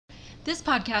This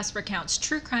podcast recounts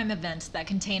true crime events that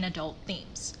contain adult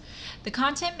themes. The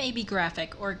content may be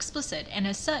graphic or explicit and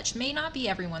as such may not be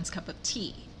everyone's cup of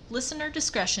tea. Listener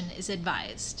discretion is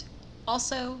advised.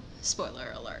 Also,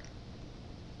 spoiler alert.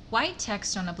 White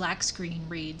text on a black screen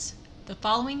reads, "The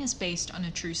following is based on a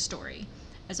true story,"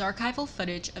 as archival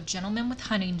footage of gentlemen with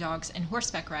hunting dogs and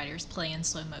horseback riders play in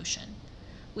slow motion.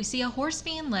 We see a horse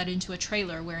being led into a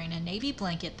trailer wearing a navy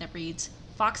blanket that reads,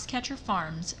 "Foxcatcher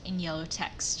Farms" in yellow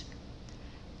text.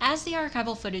 As the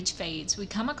archival footage fades, we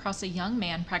come across a young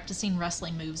man practicing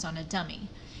wrestling moves on a dummy.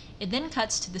 It then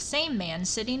cuts to the same man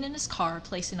sitting in his car,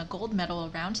 placing a gold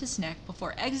medal around his neck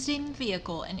before exiting the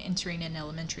vehicle and entering an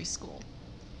elementary school.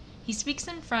 He speaks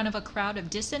in front of a crowd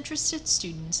of disinterested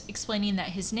students, explaining that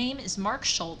his name is Mark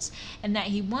Schultz and that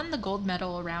he won the gold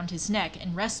medal around his neck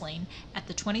in wrestling at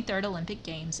the 23rd Olympic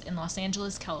Games in Los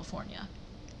Angeles, California.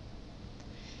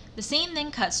 The scene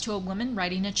then cuts to a woman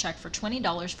writing a check for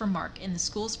 $20 for Mark in the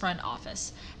school's front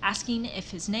office, asking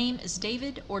if his name is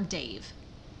David or Dave.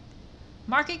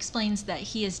 Mark explains that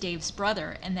he is Dave's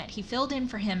brother and that he filled in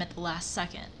for him at the last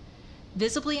second.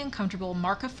 Visibly uncomfortable,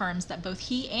 Mark affirms that both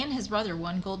he and his brother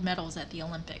won gold medals at the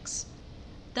Olympics.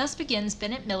 Thus begins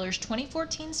Bennett Miller's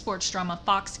 2014 sports drama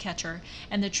Foxcatcher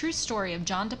and the true story of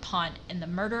John DuPont and the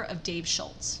murder of Dave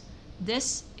Schultz.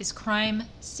 This is Crime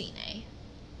Ciné.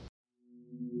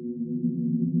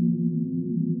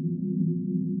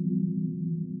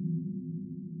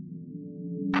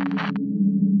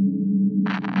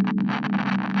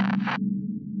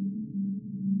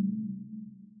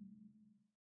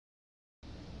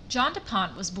 John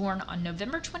DuPont was born on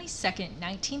November 22,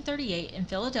 1938 in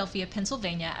Philadelphia,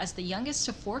 Pennsylvania as the youngest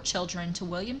of 4 children to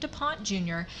William DuPont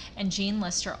Jr. and Jean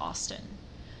Lester Austin.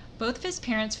 Both of his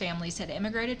parents' families had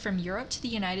immigrated from Europe to the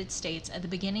United States at the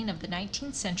beginning of the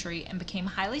 19th century and became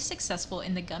highly successful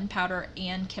in the gunpowder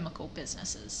and chemical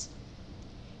businesses.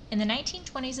 In the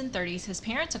 1920s and 30s, his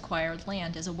parents acquired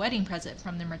land as a wedding present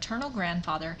from their maternal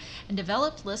grandfather and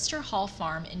developed Lister Hall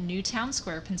Farm in Newtown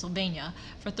Square, Pennsylvania,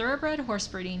 for thoroughbred horse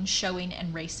breeding, showing,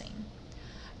 and racing.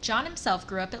 John himself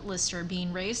grew up at Lister,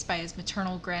 being raised by his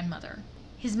maternal grandmother.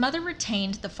 His mother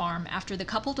retained the farm after the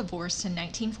couple divorced in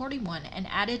 1941 and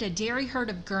added a dairy herd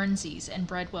of Guernseys and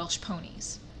bred Welsh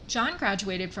ponies. John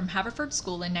graduated from Haverford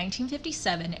School in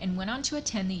 1957 and went on to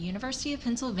attend the University of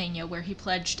Pennsylvania, where he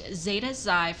pledged Zeta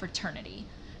Xi fraternity.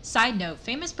 Side note,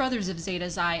 famous brothers of Zeta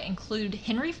Xi include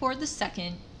Henry Ford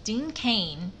II, Dean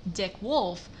Cain, Dick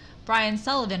Wolf, Brian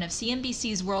Sullivan of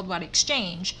CNBC's Worldwide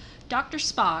Exchange, Dr.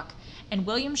 Spock, and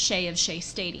William Shea of Shea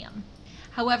Stadium.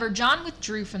 However, John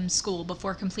withdrew from school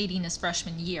before completing his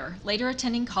freshman year, later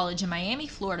attending college in Miami,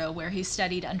 Florida, where he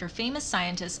studied under famous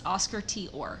scientist Oscar T.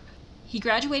 Orr. He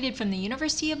graduated from the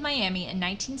University of Miami in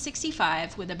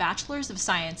 1965 with a Bachelor's of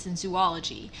Science in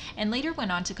Zoology, and later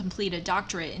went on to complete a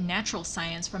doctorate in natural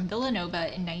science from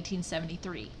Villanova in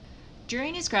 1973.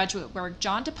 During his graduate work,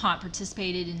 John DuPont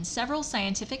participated in several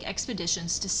scientific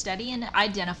expeditions to study and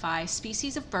identify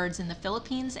species of birds in the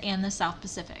Philippines and the South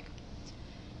Pacific.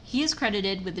 He is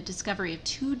credited with the discovery of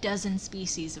 24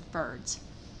 species of birds.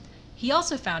 He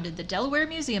also founded the Delaware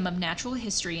Museum of Natural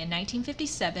History in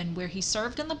 1957, where he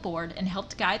served on the board and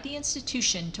helped guide the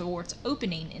institution towards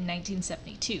opening in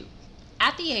 1972.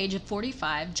 At the age of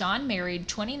 45, John married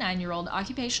 29-year-old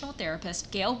occupational therapist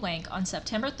Gail Wank on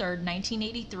September 3,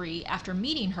 1983, after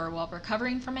meeting her while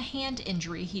recovering from a hand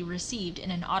injury he received in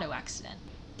an auto accident.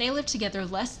 They lived together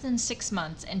less than 6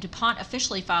 months, and DuPont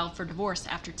officially filed for divorce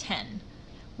after 10.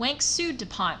 Wank sued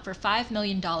DuPont for $5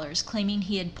 million, claiming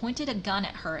he had pointed a gun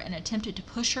at her and attempted to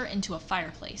push her into a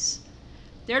fireplace.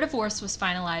 Their divorce was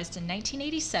finalized in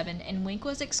 1987, and Wank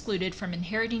was excluded from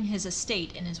inheriting his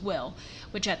estate in his will,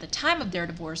 which at the time of their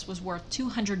divorce was worth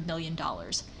 $200 million.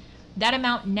 That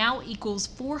amount now equals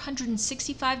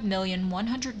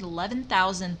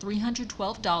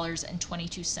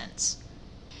 $465,111,312.22.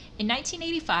 In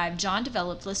 1985, John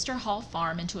developed Lister Hall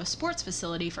Farm into a sports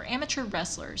facility for amateur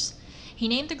wrestlers. He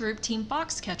named the group Team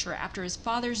Foxcatcher after his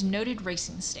father's noted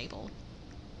racing stable.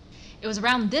 It was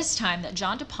around this time that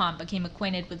John DuPont became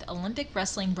acquainted with Olympic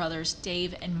wrestling brothers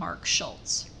Dave and Mark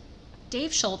Schultz.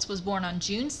 Dave Schultz was born on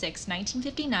June 6,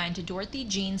 1959 to Dorothy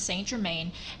Jean St.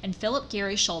 Germain and Philip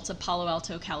Gary Schultz of Palo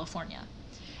Alto, California.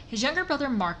 His younger brother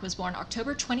Mark was born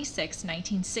October 26,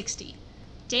 1960.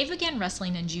 Dave began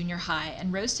wrestling in junior high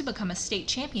and rose to become a state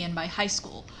champion by high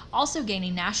school, also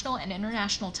gaining national and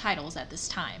international titles at this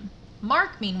time.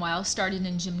 Mark, meanwhile, started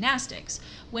in gymnastics,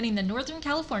 winning the Northern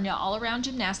California All-Around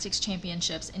Gymnastics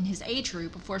Championships in his age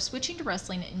group before switching to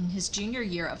wrestling in his junior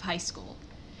year of high school.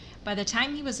 By the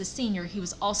time he was a senior, he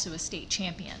was also a state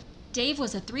champion. Dave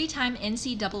was a 3-time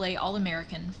NCAA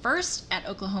All-American, first at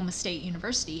Oklahoma State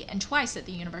University and twice at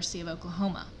the University of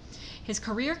Oklahoma. His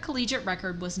career collegiate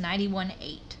record was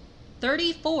 91-8,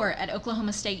 34 at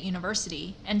Oklahoma State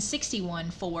University, and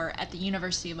 61-4 at the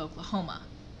University of Oklahoma.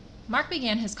 Mark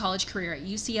began his college career at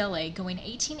UCLA, going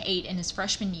 18-8 in his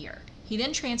freshman year. He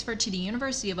then transferred to the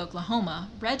University of Oklahoma,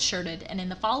 redshirted, and in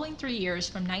the following 3 years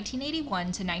from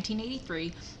 1981 to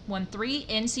 1983, won 3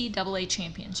 NCAA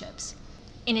championships.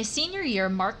 In his senior year,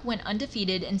 Mark went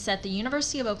undefeated and set the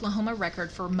University of Oklahoma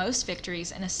record for most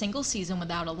victories in a single season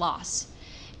without a loss.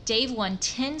 Dave won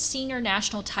 10 senior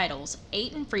national titles,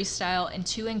 8 in freestyle and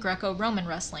 2 in Greco-Roman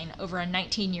wrestling over a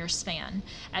 19-year span,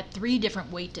 at 3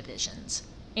 different weight divisions.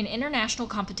 In international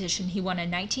competition, he won a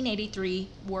 1983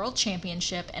 World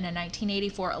Championship and a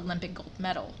 1984 Olympic gold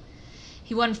medal.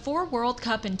 He won 4 World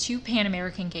Cup and 2 Pan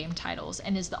American Game titles,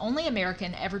 and is the only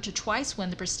American ever to twice win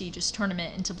the prestigious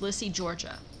tournament in Tbilisi,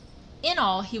 Georgia. In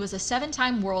all, he was a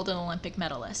 7-time world and Olympic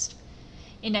medalist.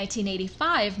 In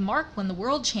 1985, Mark won the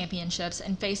World Championships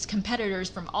and faced competitors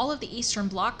from all of the Eastern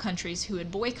Bloc countries who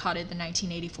had boycotted the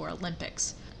 1984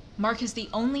 Olympics. Mark is the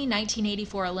only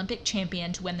 1984 Olympic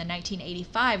champion to win the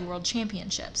 1985 World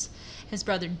Championships. His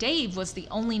brother Dave was the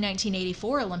only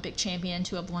 1984 Olympic champion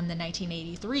to have won the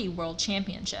 1983 World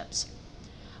Championships.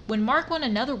 When Mark won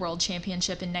another World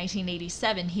Championship in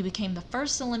 1987, he became the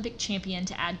first Olympic champion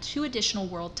to add 2 additional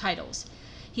world titles.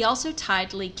 He also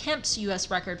tied Lee Kemp's U.S.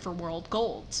 record for world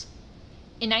golds.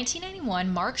 In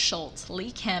 1991, Mark Schultz,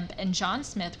 Lee Kemp, and John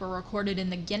Smith were recorded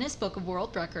in the Guinness Book of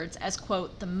World Records as,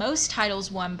 quote, the most titles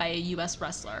won by a U.S.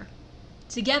 wrestler.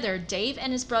 Together, Dave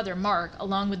and his brother Mark,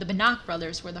 along with the Bennett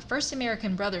brothers, were the first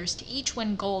American brothers to each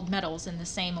win gold medals in the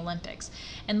same Olympics,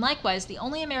 and likewise the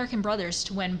only American brothers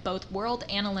to win both world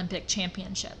and Olympic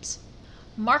championships.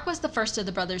 Mark was the first of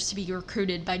the brothers to be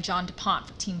recruited by John DuPont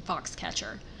for Team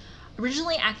Foxcatcher.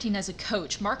 Originally acting as a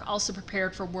coach, Mark also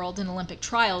prepared for world and Olympic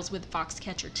trials with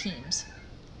Foxcatcher teams.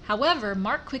 However,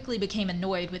 Mark quickly became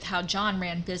annoyed with how John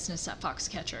ran business at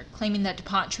Foxcatcher, claiming that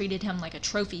DuPont treated him like a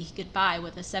trophy he could buy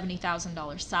with a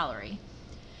 $70,000 salary.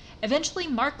 Eventually,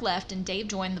 Mark left and Dave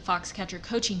joined the Foxcatcher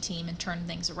coaching team and turned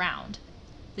things around.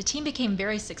 The team became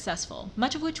very successful,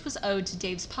 much of which was owed to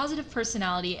Dave's positive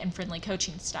personality and friendly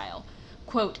coaching style.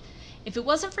 Quote, if it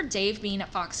wasn't for Dave being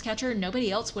at Foxcatcher,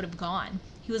 nobody else would have gone.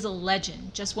 He was a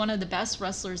legend, just one of the best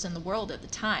wrestlers in the world at the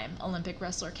time, Olympic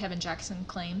wrestler Kevin Jackson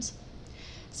claims.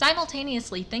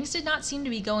 Simultaneously, things did not seem to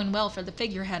be going well for the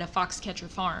figurehead of Foxcatcher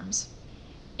Farms.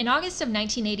 In August of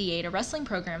 1988, a wrestling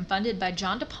program funded by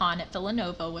John DuPont at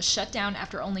Villanova was shut down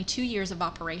after only 2 years of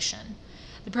operation.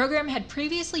 The program had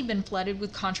previously been flooded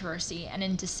with controversy, and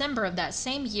in December of that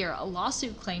same year, a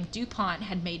lawsuit claimed DuPont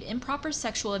had made improper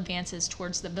sexual advances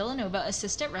towards the Villanova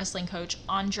assistant wrestling coach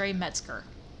Andre Metzger.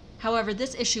 However,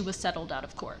 this issue was settled out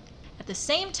of court. At the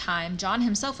same time, John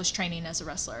himself was training as a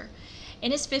wrestler.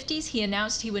 In his 50s, he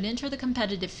announced he would enter the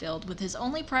competitive field, with his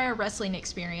only prior wrestling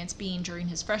experience being during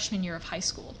his freshman year of high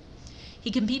school. He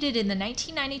competed in the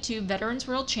 1992 Veterans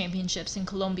World Championships in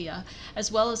Colombia,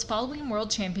 as well as following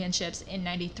World Championships in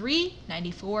 93,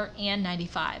 94, and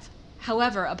 95.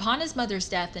 However, upon his mother's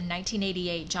death in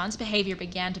 1988, John's behavior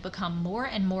began to become more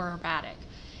and more erratic.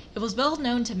 It was well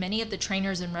known to many of the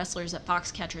trainers and wrestlers at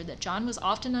Foxcatcher that John was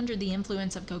often under the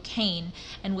influence of cocaine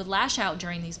and would lash out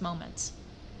during these moments.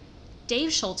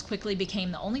 Dave Schultz quickly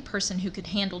became the only person who could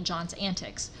handle John's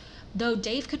antics. Though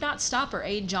Dave could not stop or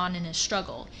aid John in his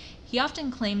struggle, he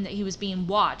often claimed that he was being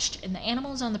watched and the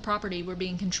animals on the property were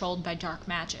being controlled by dark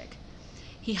magic.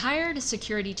 He hired a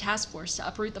security task force to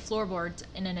uproot the floorboards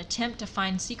in an attempt to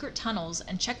find secret tunnels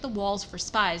and check the walls for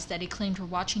spies that he claimed were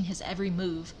watching his every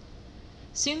move.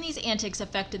 Soon these antics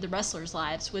affected the wrestlers'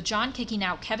 lives, with John kicking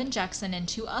out Kevin Jackson and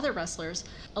 2 other wrestlers,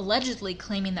 allegedly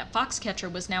claiming that Foxcatcher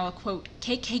was now a, quote,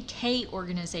 KKK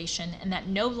organization and that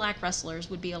no black wrestlers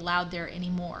would be allowed there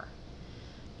anymore.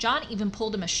 John even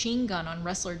pulled a machine gun on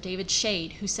wrestler David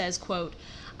Shade, who says, quote,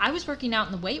 I was working out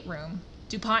in the weight room.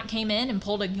 DuPont came in and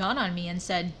pulled a gun on me and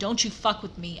said, don't you fuck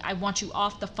with me, I want you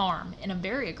off the farm, in a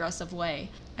very aggressive way.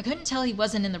 I couldn't tell he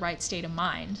wasn't in the right state of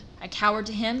mind. I cowered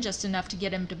to him just enough to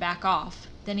get him to back off.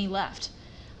 Then he left.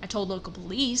 I told local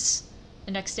police.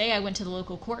 The next day I went to the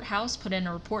local courthouse, put in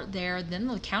a report there, then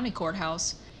the county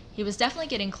courthouse. He was definitely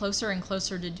getting closer and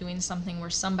closer to doing something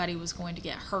where somebody was going to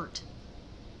get hurt.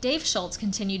 Dave Schultz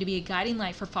continued to be a guiding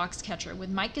light for Foxcatcher, with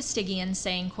Mike Gastigian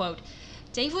saying, quote,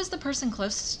 Dave was the person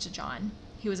closest to John.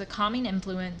 He was a calming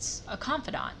influence, a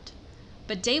confidant.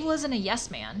 But Dave wasn't a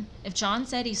yes man. If John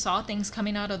said he saw things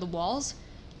coming out of the walls,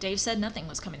 Dave said nothing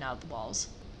was coming out of the walls.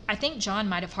 I think John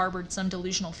might have harbored some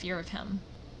delusional fear of him.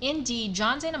 Indeed,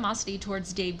 John's animosity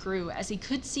towards Dave grew as he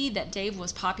could see that Dave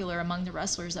was popular among the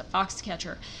wrestlers at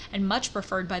Foxcatcher and much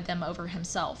preferred by them over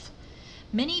himself.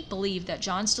 Many believed that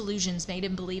John's delusions made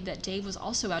him believe that Dave was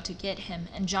also out to get him,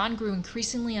 and John grew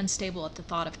increasingly unstable at the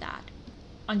thought of that.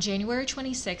 On January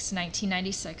 26,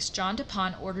 1996, John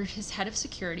DuPont ordered his head of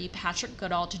security, Patrick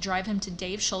Goodall, to drive him to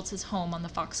Dave Schultz's home on the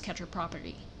Foxcatcher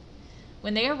property.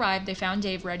 When they arrived, they found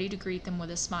Dave ready to greet them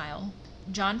with a smile.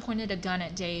 John pointed a gun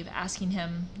at Dave, asking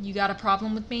him, "You got a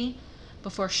problem with me?"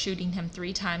 before shooting him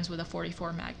 3 times with a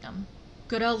 .44 Magnum.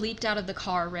 Goodall leaped out of the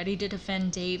car, ready to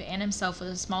defend Dave and himself with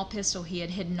a small pistol he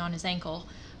had hidden on his ankle,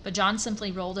 but John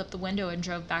simply rolled up the window and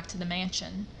drove back to the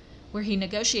mansion, where he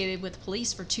negotiated with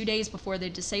police for 2 days before they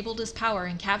disabled his power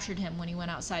and captured him when he went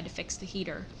outside to fix the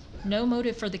heater. No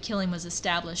motive for the killing was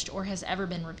established or has ever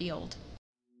been revealed.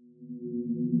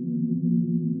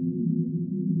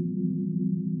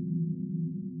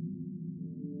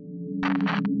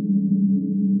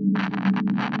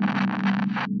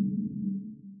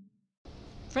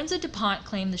 Friends of DuPont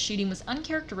claimed the shooting was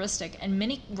uncharacteristic, and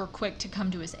many were quick to come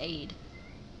to his aid.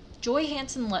 Joy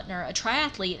Hansen-Lettner, a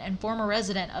triathlete and former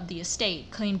resident of the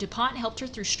estate, claimed DuPont helped her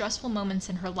through stressful moments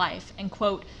in her life, and,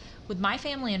 quote, "With my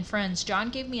family and friends, John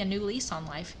gave me a new lease on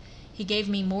life. He gave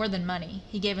me more than money.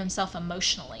 He gave himself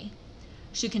emotionally."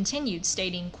 She continued,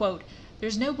 stating, quote,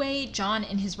 "There's no way John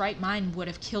in his right mind would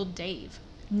have killed Dave."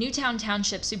 Newtown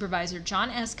Township Supervisor John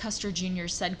S. Custer Jr.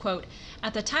 said, quote,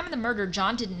 "At the time of the murder,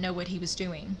 John didn't know what he was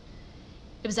doing.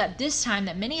 It was at this time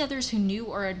that many others who knew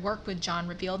or had worked with John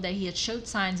revealed that he had showed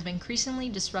signs of increasingly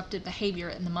disruptive behavior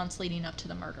in the months leading up to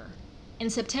the murder." In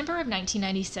September of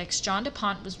 1996, John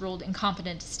DuPont was ruled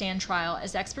incompetent to stand trial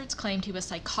as experts claimed he was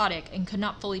psychotic and could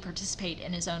not fully participate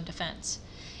in his own defense.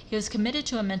 He was committed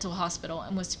to a mental hospital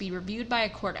and was to be reviewed by a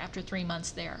court after 3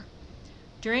 months there.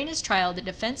 During his trial, the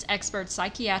defense expert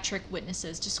psychiatric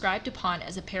witnesses described DuPont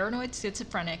as a paranoid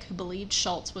schizophrenic who believed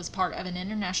Schultz was part of an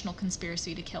international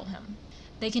conspiracy to kill him.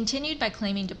 They continued by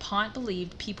claiming DuPont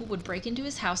believed people would break into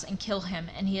his house and kill him,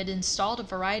 and he had installed a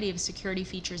variety of security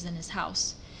features in his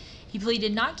house. He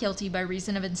pleaded not guilty by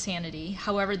reason of insanity.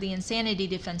 However, the insanity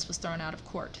defense was thrown out of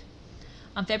court.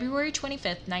 On February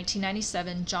 25,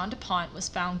 1997, John DuPont was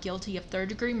found guilty of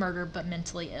third-degree murder but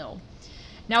mentally ill.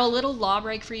 Now, a little law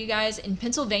break for you guys. In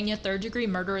Pennsylvania, third-degree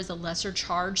murder is a lesser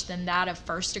charge than that of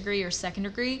first-degree or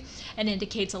second-degree and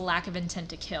indicates a lack of intent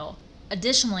to kill.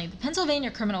 Additionally, the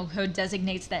Pennsylvania Criminal Code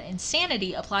designates that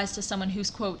insanity applies to someone whose,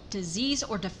 quote, "disease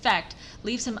or defect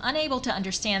leaves him unable to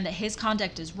understand that his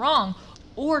conduct is wrong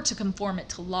or to conform it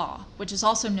to law," which is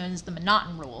also known as the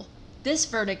Monotone Rule. This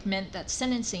verdict meant that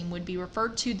sentencing would be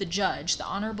referred to the judge, the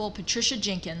Honorable Patricia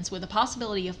Jenkins, with a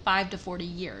possibility of 5 to 40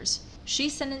 years. She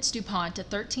sentenced DuPont to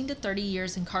 13 to 30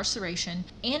 years incarceration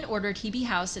and ordered he be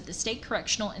housed at the State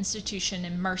Correctional Institution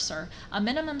in Mercer, a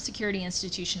minimum security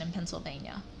institution in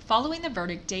Pennsylvania. Following the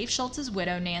verdict, Dave Schultz's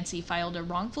widow, Nancy, filed a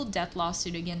wrongful death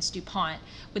lawsuit against DuPont,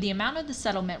 with the amount of the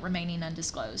settlement remaining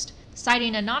undisclosed.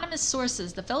 Citing anonymous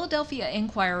sources, the Philadelphia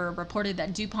Inquirer reported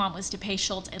that DuPont was to pay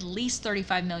Schultz at least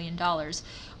 $35 million,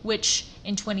 which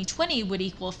in 2020 would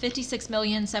equal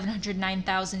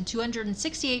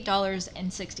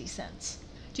 $56,709,268.60.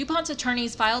 DuPont's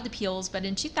attorneys filed appeals, but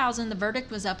in 2000 the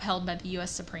verdict was upheld by the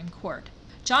U.S. Supreme Court.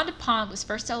 John DuPont was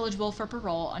first eligible for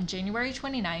parole on January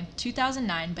 29,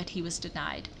 2009, but he was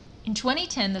denied. In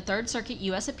 2010, the Third Circuit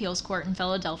U.S. Appeals Court in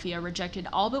Philadelphia rejected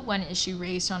all but one issue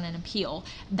raised on an appeal,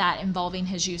 that involving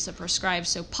his use of prescribed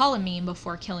scopolamine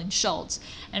before killing Schultz,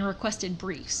 and requested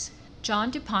briefs. John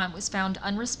DuPont was found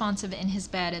unresponsive in his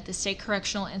bed at the State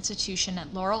Correctional Institution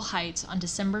at Laurel Heights on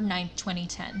December 9,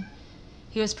 2010.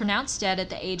 He was pronounced dead at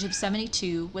the age of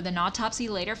 72, with an autopsy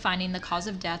later finding the cause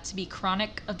of death to be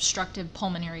chronic obstructive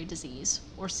pulmonary disease,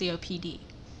 or COPD.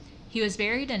 He was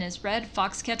buried in his red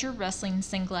Foxcatcher wrestling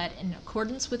singlet in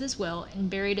accordance with his will and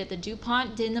buried at the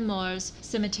DuPont de Nemours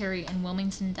Cemetery in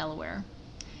Wilmington, Delaware.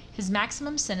 His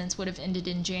maximum sentence would have ended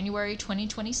in January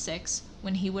 2026,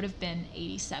 when he would have been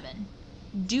 87.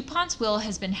 DuPont's will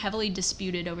has been heavily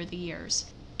disputed over the years.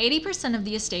 80% of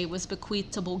the estate was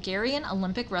bequeathed to Bulgarian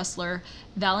Olympic wrestler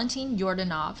Valentin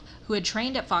Yordanov, who had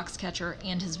trained at Foxcatcher,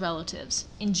 and his relatives.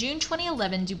 In June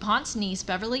 2011, DuPont's niece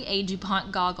Beverly A.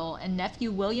 DuPont Goggle and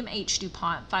nephew William H.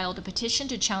 DuPont filed a petition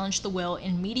to challenge the will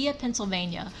in Media,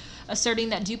 Pennsylvania, asserting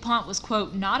that DuPont was,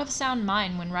 quote, "not of sound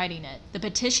mind when writing it." The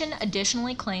petition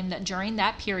additionally claimed that during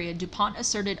that period, DuPont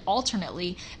asserted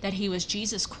alternately that he was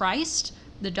Jesus Christ,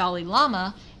 the Dalai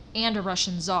Lama, and a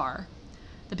Russian czar.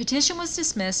 The petition was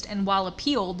dismissed, and while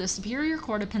appealed, the Superior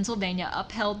Court of Pennsylvania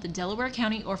upheld the Delaware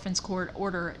County Orphans Court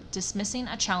order dismissing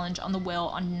a challenge on the will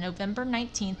on November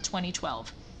 19,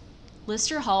 2012.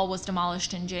 Lister Hall was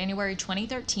demolished in January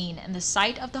 2013, and the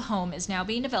site of the home is now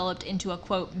being developed into a,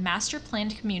 quote,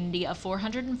 master-planned community of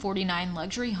 449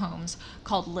 luxury homes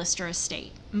called Lister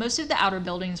Estate. Most of the outer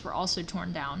buildings were also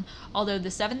torn down, although the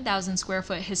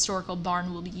 7,000-square-foot historical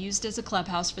barn will be used as a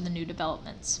clubhouse for the new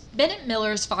developments. Bennett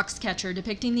Miller's Foxcatcher,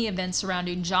 depicting the events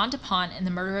surrounding John DuPont and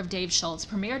the murder of Dave Schultz,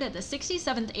 premiered at the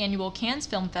 67th Annual Cannes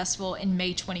Film Festival in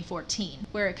May 2014,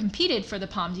 where it competed for the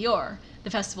Palme d'Or,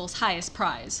 the festival's highest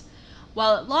prize.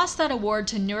 While it lost that award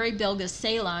to Nuri Bilge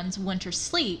Ceylan's Winter's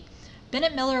Sleep,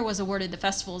 Bennett Miller was awarded the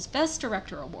festival's Best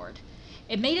Director award.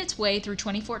 It made its way through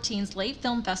 2014's late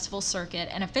film festival circuit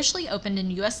and officially opened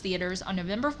in U.S. theaters on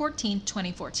November 14,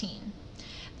 2014.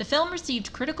 The film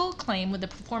received critical acclaim with the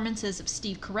performances of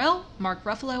Steve Carrell, Mark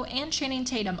Ruffalo, and Channing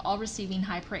Tatum all receiving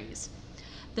high praise.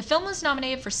 The film was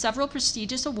nominated for several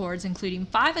prestigious awards, including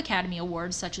 5 Academy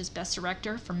Awards such as Best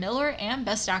Director for Miller and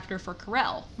Best Actor for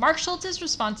Carrell. Mark Schultz's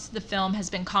response to the film has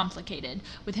been complicated,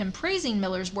 with him praising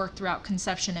Miller's work throughout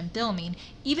conception and filming,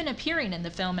 even appearing in the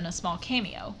film in a small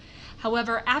cameo.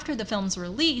 However, after the film's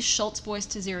release, Schultz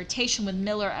voiced his irritation with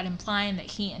Miller at implying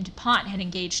that he and DuPont had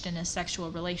engaged in a sexual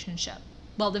relationship.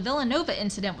 While the Villanova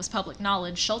incident was public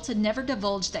knowledge, Schultz had never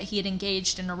divulged that he had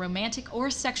engaged in a romantic or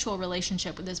sexual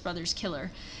relationship with his brother's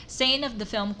killer, saying of the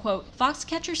film, quote,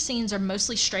 Foxcatcher scenes are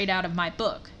mostly straight out of my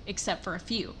book, except for a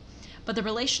few, but the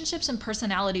relationships and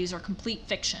personalities are complete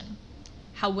fiction.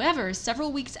 However,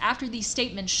 several weeks after these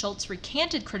statements, Schultz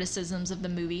recanted criticisms of the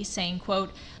movie, saying,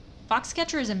 quote,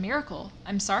 Foxcatcher is a miracle.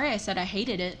 I'm sorry I said I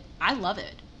hated it. I love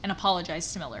it, and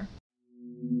apologized to Miller.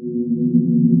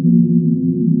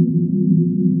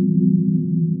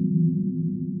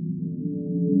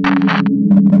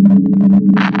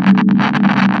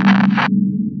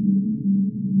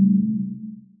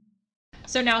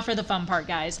 So now for the fun part,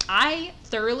 guys. I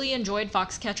thoroughly enjoyed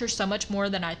Foxcatcher so much more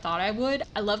than I thought I would.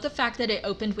 I love the fact that it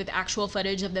opened with actual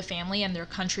footage of the family and their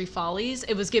country follies.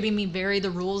 It was giving me very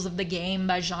The Rules of the Game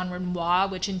by Jean Renoir,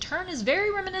 which in turn is very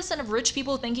reminiscent of rich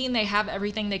people thinking they have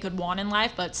everything they could want in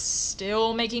life, but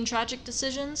still making tragic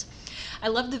decisions. I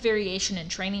love the variation in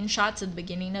training shots at the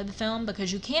beginning of the film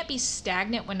because you can't be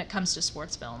stagnant when it comes to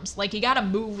sports films. Like, you gotta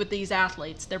move with these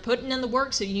athletes. They're putting in the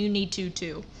work, so you need to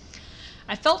too.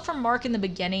 I felt for Mark in the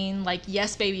beginning, like,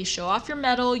 yes, baby, show off your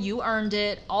medal, you earned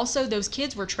it. Also, those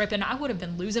kids were tripping. I would have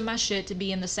been losing my shit to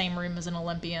be in the same room as an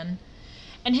Olympian.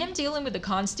 And him dealing with the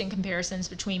constant comparisons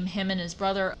between him and his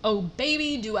brother, oh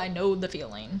baby, do I know the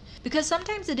feeling. Because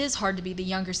sometimes it is hard to be the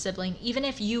younger sibling, even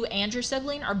if you and your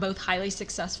sibling are both highly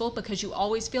successful, because you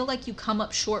always feel like you come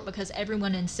up short because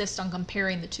everyone insists on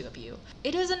comparing the two of you.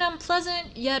 It is an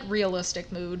unpleasant, yet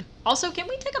realistic mood. Also, can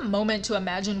we take a moment to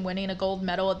imagine winning a gold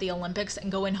medal at the Olympics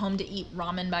and going home to eat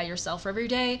ramen by yourself every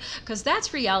day? Because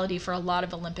that's reality for a lot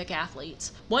of Olympic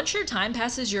athletes. Once your time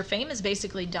passes, your fame is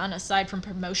basically done aside from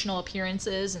promotional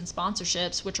appearances and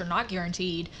sponsorships, which are not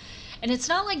guaranteed. And it's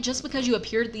not like just because you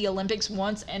appeared at the Olympics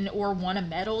once and or won a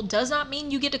medal does not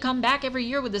mean you get to come back every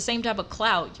year with the same type of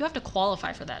clout. You have to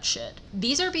qualify for that shit.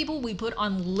 These are people we put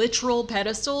on literal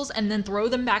pedestals and then throw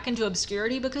them back into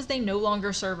obscurity because they no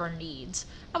longer serve our needs.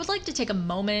 I would like to take a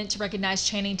moment to recognize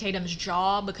Channing Tatum's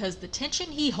jaw because the tension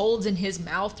he holds in his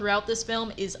mouth throughout this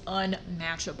film is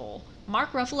unmatchable.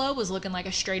 Mark Ruffalo was looking like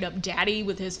a straight up daddy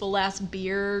with his full ass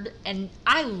beard, and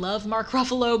I love Mark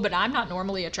Ruffalo, but I'm not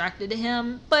normally attracted to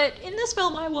him, but in this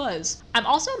film I was. I'm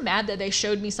also mad that they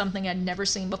showed me something I'd never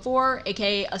seen before,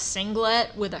 aka a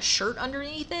singlet with a shirt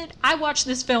underneath it. I watched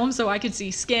this film so I could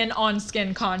see skin on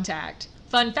skin contact.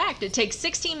 Fun fact, it takes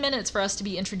 16 minutes for us to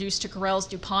be introduced to Carell's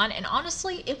DuPont, and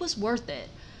honestly, it was worth it.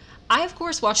 I, of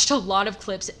course, watched a lot of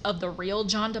clips of the real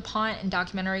John DuPont and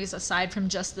documentaries aside from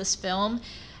just this film,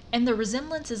 and the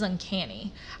resemblance is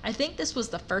uncanny. I think this was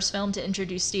the first film to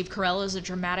introduce Steve Carrell as a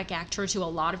dramatic actor to a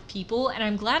lot of people, and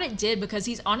I'm glad it did because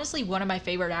he's honestly one of my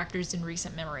favorite actors in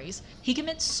recent memories. He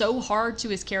commits so hard to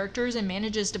his characters and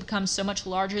manages to become so much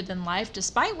larger than life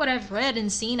despite what I've read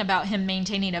and seen about him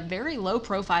maintaining a very low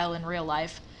profile in real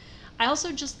life. I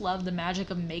also just love the magic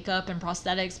of makeup and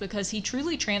prosthetics because he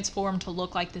truly transformed to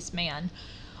look like this man.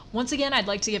 Once again, I'd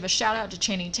like to give a shout out to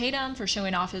Channing Tatum for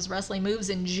showing off his wrestling moves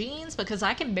in jeans because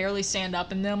I can barely stand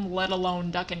up in them, let alone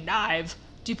duck and dive.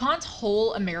 DuPont's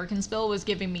whole American spill was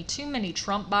giving me too many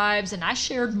Trump vibes, and I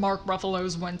shared Mark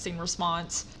Ruffalo's wincing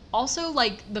response. Also,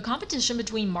 like, the competition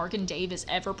between Mark and Dave is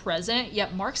ever present,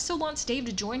 yet Mark still wants Dave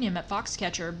to join him at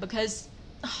Foxcatcher because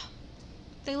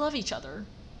they love each other.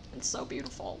 It's so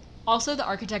beautiful. Also, the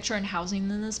architecture and housing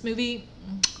in this movie,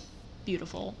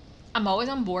 beautiful. I'm always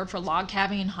on board for log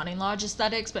cabin and hunting lodge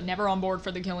aesthetics, but never on board for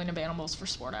the killing of animals for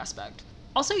sport aspect.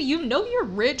 Also, you know you're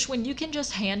rich when you can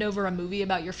just hand over a movie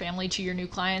about your family to your new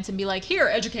clients and be like, here,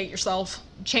 educate yourself.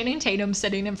 Channing Tatum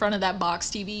sitting in front of that box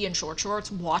TV in short shorts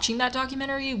watching that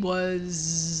documentary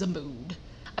was a mood.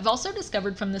 I've also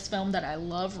discovered from this film that I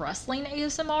love wrestling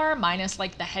ASMR, minus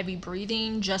like the heavy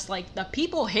breathing, just like the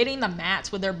people hitting the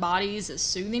mats with their bodies is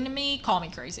soothing to me. Call me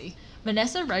crazy.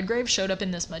 Vanessa Redgrave showed up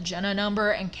in this magenta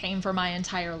number and came for my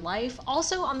entire life.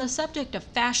 Also, on the subject of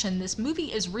fashion, this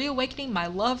movie is reawakening my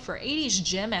love for 80s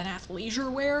gym and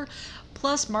athleisure wear.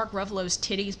 Plus, Mark Ruffalo's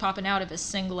titties popping out of his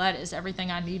singlet is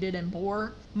everything I needed and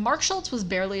more. Mark Schultz was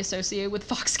barely associated with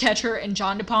Foxcatcher, and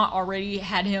John DuPont already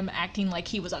had him acting like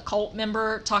he was a cult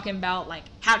member, talking about like,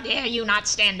 how dare you not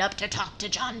stand up to talk to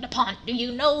John DuPont? Do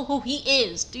you know who he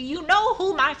is? Do you know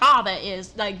who my father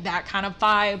is? Like that kind of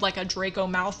vibe, like a Draco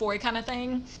Malfoy kind of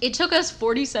thing. It took us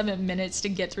 47 minutes to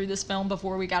get through this film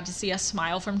before we got to see a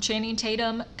smile from Channing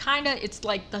Tatum. Kinda, it's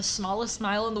like the smallest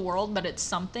smile in the world, but it's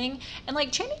something. And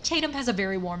like Channing Tatum has a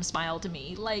very warm smile to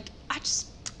me. Like,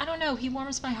 I don't know, he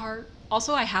warms my heart.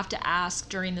 Also, I have to ask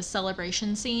during the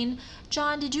celebration scene,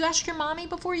 John, did you ask your mommy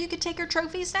before you could take her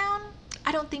trophies down?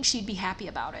 I don't think she'd be happy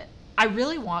about it. I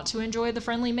really want to enjoy the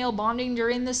friendly male bonding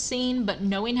during this scene, but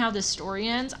knowing how this story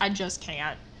ends, I just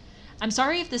can't. I'm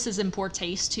sorry if this is in poor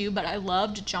taste too, but I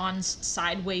loved John's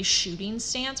sideways shooting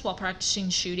stance while practicing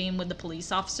shooting with the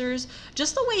police officers.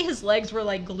 Just the way his legs were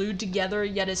like glued together,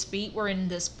 yet his feet were in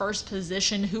this first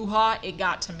position hoo-ha, it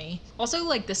got to me. Also,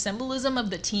 like the symbolism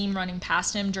of the team running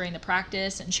past him during the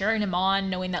practice and cheering him on,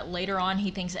 knowing that later on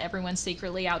he thinks everyone's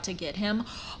secretly out to get him.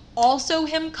 Also,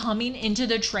 him coming into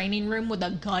the training room with a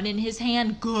gun in his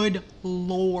hand, good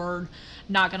lord.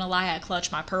 Not gonna lie, I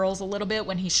clutched my pearls a little bit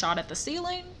when he shot at the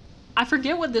ceiling. I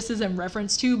forget what this is in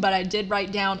reference to, but I did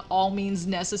write down all means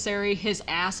necessary. His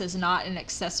ass is not an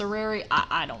accessory.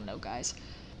 I don't know, guys.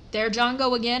 There John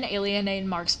go again, alienating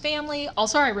Mark's family.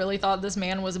 Also, I really thought this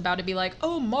man was about to be like,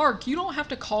 oh, Mark, you don't have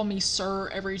to call me sir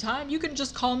every time. You can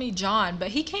just call me John. But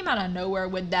he came out of nowhere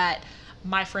with that,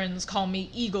 my friends call me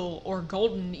Eagle or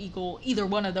Golden Eagle. Either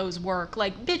one of those work.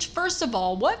 Like, bitch, first of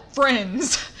all, what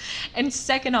friends? And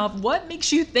second off, what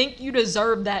makes you think you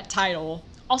deserve that title?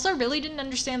 Also, really didn't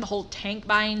understand the whole tank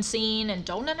buying scene and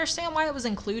don't understand why it was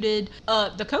included.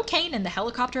 The cocaine in the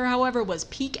helicopter, however, was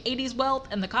peak 80s wealth,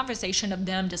 and the conversation of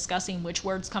them discussing which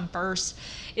words come first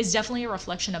is definitely a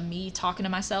reflection of me talking to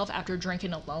myself after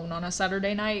drinking alone on a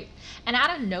Saturday night. And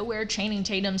out of nowhere, Channing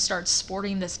Tatum starts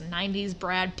sporting this 90s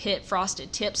Brad Pitt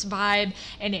Frosted Tips vibe,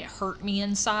 and it hurt me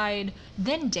inside.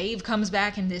 Then Dave comes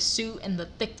back in this suit and the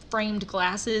thick framed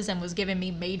glasses and was giving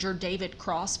me major David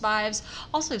Cross vibes.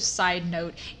 Also, side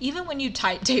note, even when you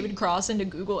type David Cross into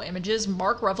Google Images,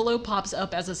 Mark Ruffalo pops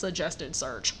up as a suggested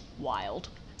search. Wild.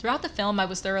 Throughout the film, I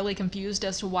was thoroughly confused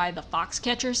as to why the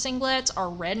Foxcatcher singlets are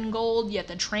red and gold, yet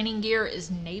the training gear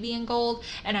is navy and gold,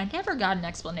 and I never got an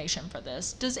explanation for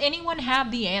this. Does anyone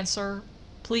have the answer?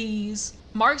 Please.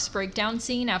 Mark's breakdown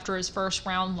scene after his first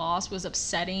round loss was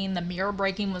upsetting. The mirror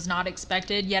breaking was not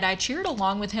expected, yet I cheered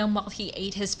along with him while he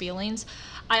ate his feelings.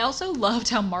 I also loved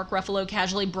how Mark Ruffalo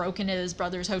casually broke into his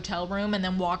brother's hotel room and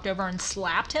then walked over and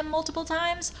slapped him multiple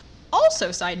times.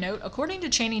 Also, side note, according to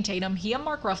Channing Tatum, he and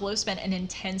Mark Ruffalo spent an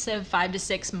intensive 5 to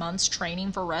 6 months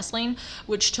training for wrestling,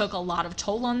 which took a lot of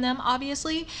toll on them,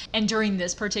 obviously. And during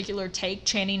this particular take,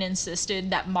 Channing insisted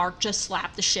that Mark just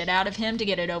slap the shit out of him to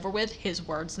get it over with, his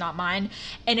words, not mine,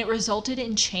 and it resulted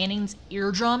in Channing's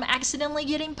eardrum accidentally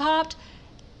getting popped.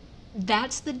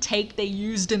 That's the take they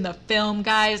used in the film,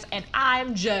 guys, and I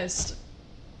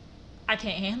can't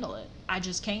handle it. I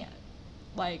just can't.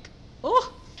 Like,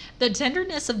 oh. The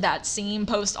tenderness of that scene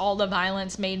post all the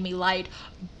violence made me light,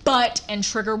 but, and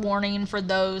trigger warning for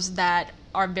those that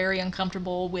are very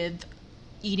uncomfortable with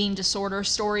eating disorder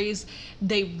stories,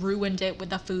 they ruined it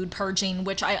with the food purging,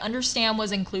 which I understand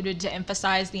was included to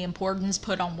emphasize the importance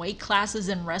put on weight classes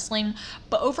in wrestling,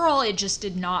 but overall it just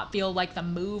did not feel like the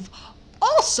move.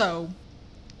 Also,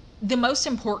 the most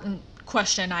important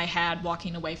question I had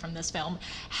walking away from this film,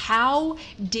 how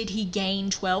did he gain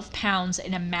 12 pounds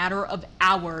in a matter of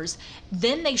hours?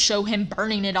 Then they show him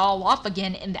burning it all off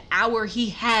again in the hour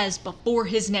he has before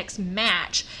his next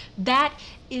match. That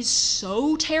is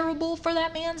so terrible for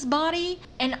that man's body.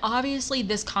 And obviously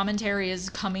this commentary is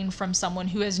coming from someone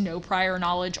who has no prior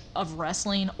knowledge of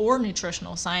wrestling or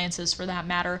nutritional sciences for that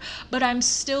matter, but I'm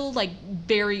still like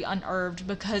very unnerved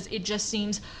because it just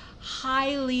seems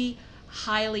highly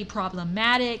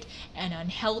problematic and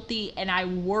unhealthy, and I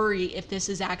worry if this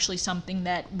is actually something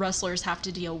that wrestlers have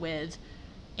to deal with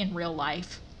in real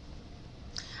life.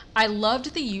 I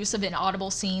loved the use of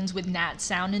inaudible scenes with Nat's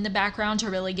sound in the background to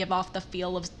really give off the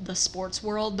feel of the sports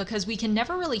world, because we can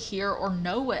never really hear or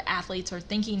know what athletes are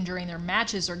thinking during their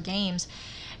matches or games.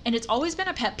 And it's always been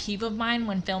a pet peeve of mine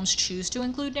when films choose to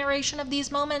include narration of these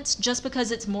moments, just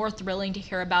because it's more thrilling to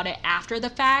hear about it after the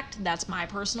fact. That's my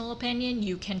personal opinion.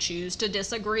 You can choose to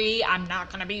disagree. I'm not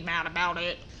going to be mad about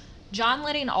it. John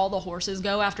letting all the horses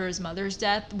go after his mother's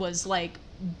death was like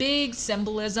big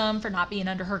symbolism for not being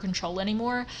under her control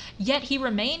anymore, yet he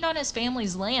remained on his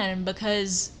family's land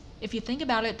because, if you think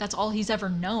about it, that's all he's ever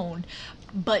known.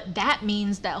 But that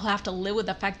means that he'll have to live with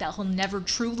the fact that he'll never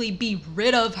truly be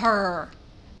rid of her.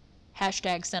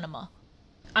 Hashtag cinema.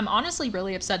 I'm honestly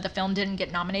really upset the film didn't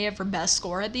get nominated for Best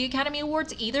Score at the Academy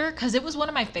Awards either, because it was one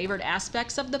of my favorite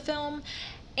aspects of the film.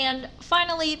 And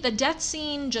finally, the death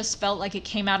scene just felt like it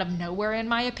came out of nowhere in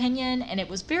my opinion, and it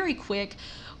was very quick,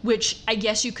 which I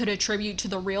guess you could attribute to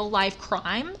the real life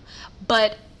crime,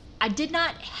 but I did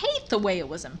not hate the way it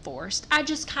was enforced. I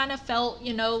just kind of felt,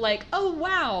 like, oh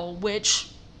wow,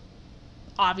 which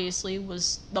obviously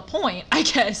was the point, I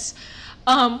guess.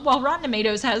 While Rotten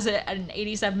Tomatoes has it at an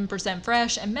 87%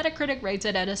 fresh and Metacritic rates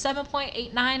it at a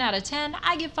 7.89 out of 10,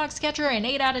 I give Foxcatcher an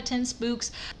 8 out of 10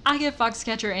 spooks. I give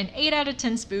Foxcatcher an 8 out of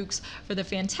 10 spooks for the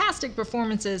fantastic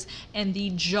performances and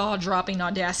the jaw-dropping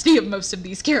audacity of most of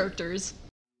these characters.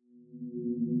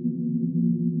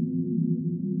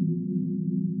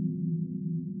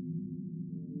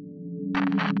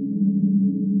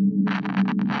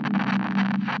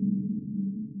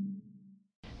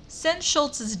 Since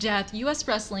Schultz's death, U.S.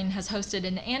 Wrestling has hosted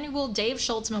an annual Dave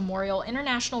Schultz Memorial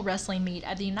International Wrestling Meet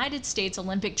at the United States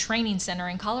Olympic Training Center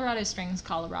in Colorado Springs,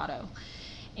 Colorado.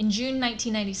 In June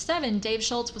 1997, Dave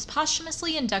Schultz was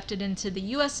posthumously inducted into the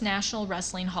U.S. National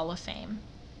Wrestling Hall of Fame.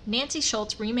 Nancy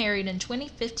Schultz remarried in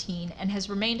 2015 and has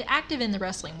remained active in the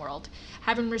wrestling world,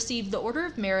 having received the Order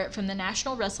of Merit from the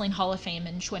National Wrestling Hall of Fame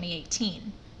in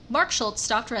 2018. Mark Schultz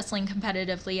stopped wrestling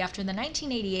competitively after the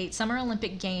 1988 Summer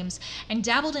Olympic Games and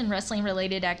dabbled in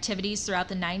wrestling-related activities throughout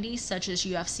the 90s, such as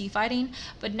UFC fighting,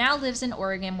 but now lives in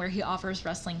Oregon where he offers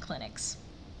wrestling clinics.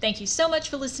 Thank you so much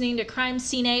for listening to Crime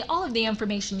Ciné. All of the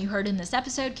information you heard in this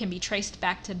episode can be traced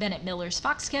back to Bennett Miller's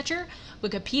Foxcatcher,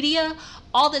 Wikipedia,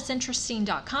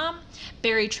 allthat'sinteresting.com,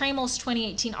 Barry Tramel's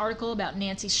 2018 article about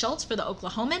Nancy Schultz for The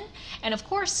Oklahoman, and of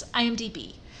course,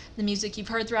 IMDb. The music you've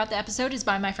heard throughout the episode is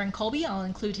by my friend Kolby. I'll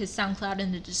include his SoundCloud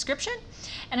in the description.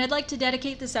 And I'd like to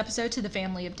dedicate this episode to the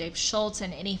family of Dave Schultz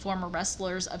and any former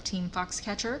wrestlers of Team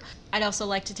Foxcatcher. I'd also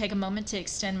like to take a moment to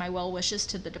extend my well wishes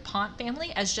to the DuPont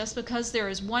family, as just because there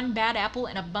is one bad apple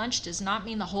in a bunch does not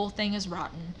mean the whole thing is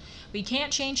rotten. We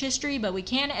can't change history, but we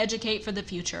can educate for the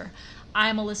future.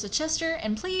 I'm Alyssa Chester,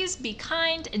 and please be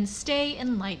kind and stay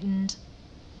enlightened.